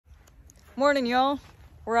Morning, y'all.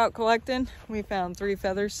 We're out collecting. We found 3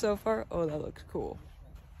 feathers so far. Oh, that looks cool.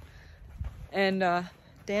 And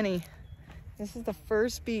Danny, this is the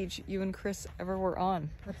first beach you and Chris ever were on.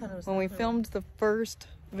 When we filmed the first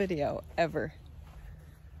video ever.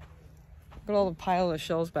 Look at all the pile of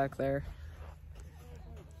shells back there.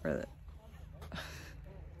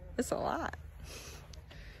 It's a lot.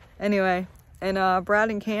 Anyway, and Brad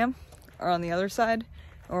and Cam are on the other side.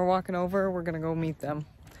 And we're walking over. We're gonna go meet them.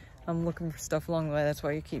 I'm looking for stuff along the way. That's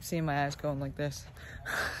why you keep seeing my eyes going like this.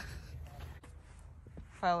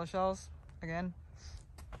 Pile of shells again.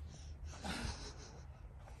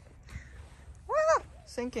 Ah,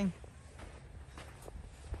 sinking.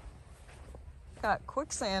 Got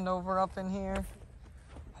quicksand over up in here.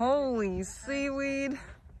 Holy seaweed.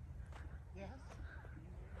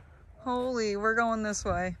 Holy, we're going this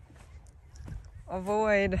way.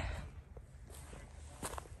 Avoid.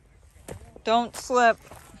 Don't slip.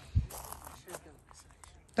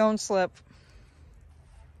 Don't slip.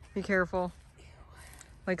 Be careful.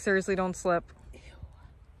 Like, seriously, don't slip.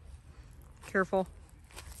 Careful.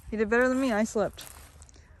 You did better than me. I slipped.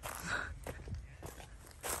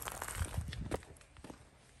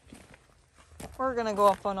 We're gonna go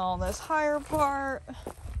up on all this higher part.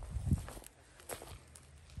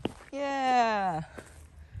 Yeah.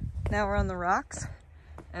 Now we're on the rocks.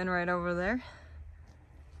 And right over there,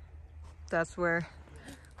 that's where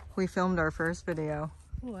we filmed our first video.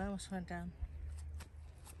 Ooh, I almost went down.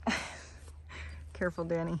 Careful,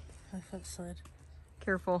 Danny. My foot slid.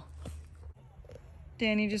 Careful.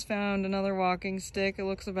 Danny just found another walking stick. It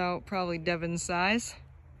looks about probably Devin's size.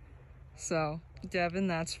 So, Devin,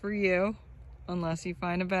 that's for you. Unless you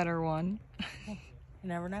find a better one. You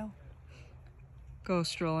never know. Go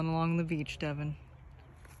strolling along the beach, Devin.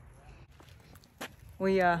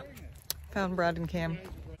 We found Brad and Cam.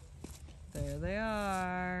 There they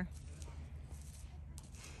are.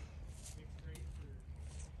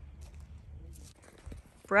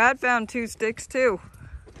 Brad found 2 sticks too.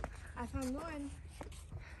 I found one.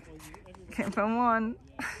 Cam found one.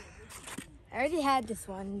 I already had this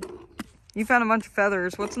one. You found a bunch of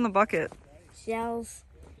feathers. What's in the bucket? Shells.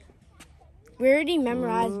 We already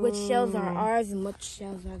memorized which shells are ours and which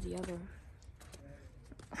shells are the other.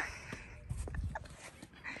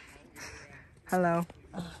 Hello.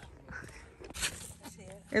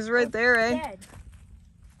 It's right there, eh? Dead.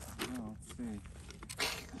 Oh, let's see.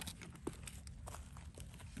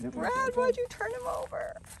 Brad, why'd you turn him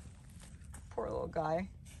over? Poor little guy.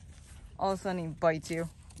 All of a sudden he bites you.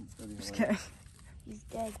 Just kidding. He's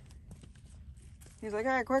dead. He's like,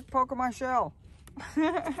 hey, quick poke of my shell.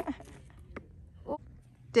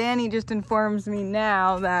 Danny just informs me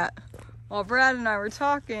now that while Brad and I were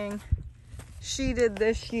talking, she did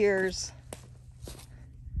this year's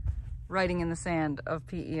Writing in the Sand of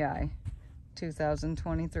PEI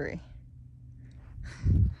 2023.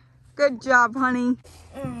 Good job, honey.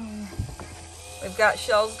 We've got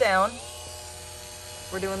shells down.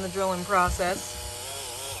 We're doing the drilling process.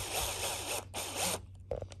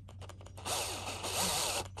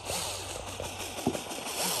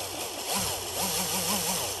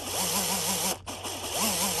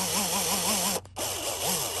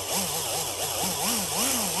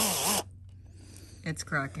 It's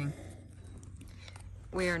cracking.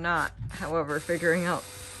 We are not, however, figuring out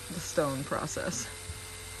the stone process.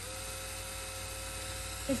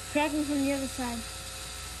 It's cracking from the other side.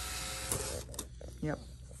 Yep.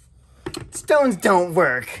 Stones don't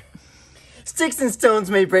work. Sticks and stones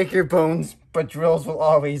may break your bones, but drills will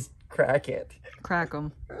always crack it. Crack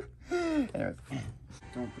them. Anyways,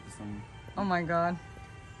 don't put this on. Oh my god.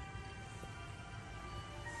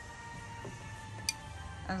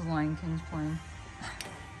 That's Lion King's playing.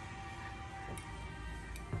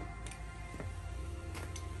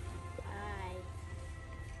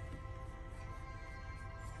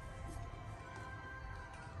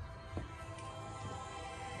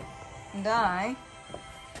 And I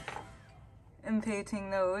am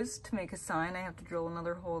painting those to make a sign. I have to drill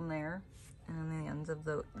another hole in there and in the ends of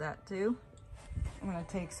that too. I'm gonna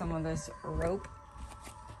take some of this rope.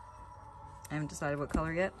 I haven't decided what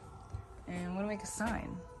color yet. And I'm gonna make a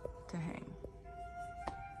sign to hang.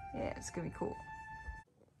 Yeah, it's gonna be cool.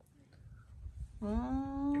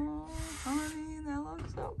 Oh, honey, that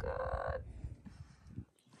looks so good.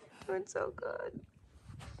 Doing so good.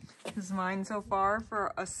 This is mine so far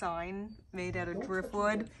for a sign made out of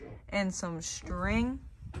driftwood and some string.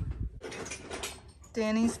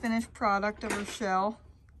 Danny's finished product of her shell.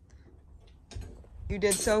 You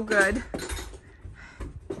did so good.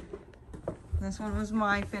 This one was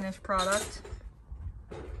my finished product.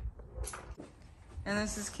 And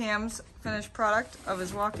this is Cam's finished product of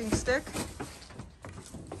his walking stick.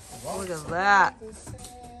 Look at that.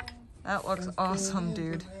 That looks awesome,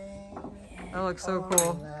 dude. That looks so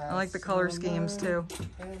cool. I like the color schemes too.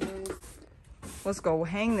 Let's go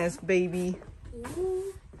hang this baby.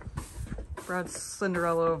 Brad's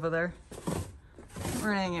Cinderella over there.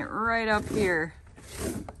 We're gonna hang it right up here.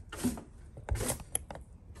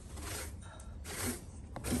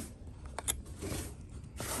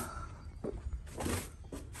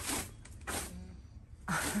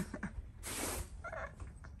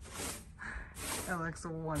 That looks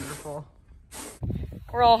wonderful.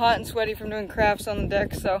 We're all hot and sweaty from doing crafts on the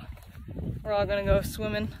deck, so we're all gonna go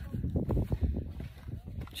swimming.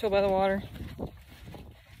 Chill by the water.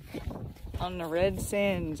 On the red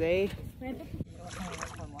sands, eh?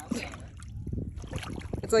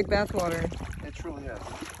 It's like bath water. It truly is.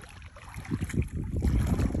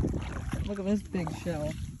 Look at this big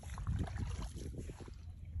shell.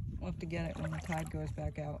 We'll have to get it when the tide goes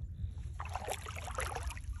back out.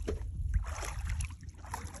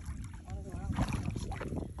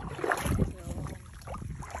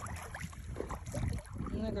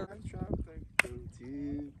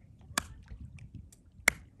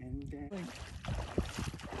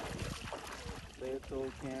 Little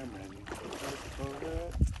Cameron,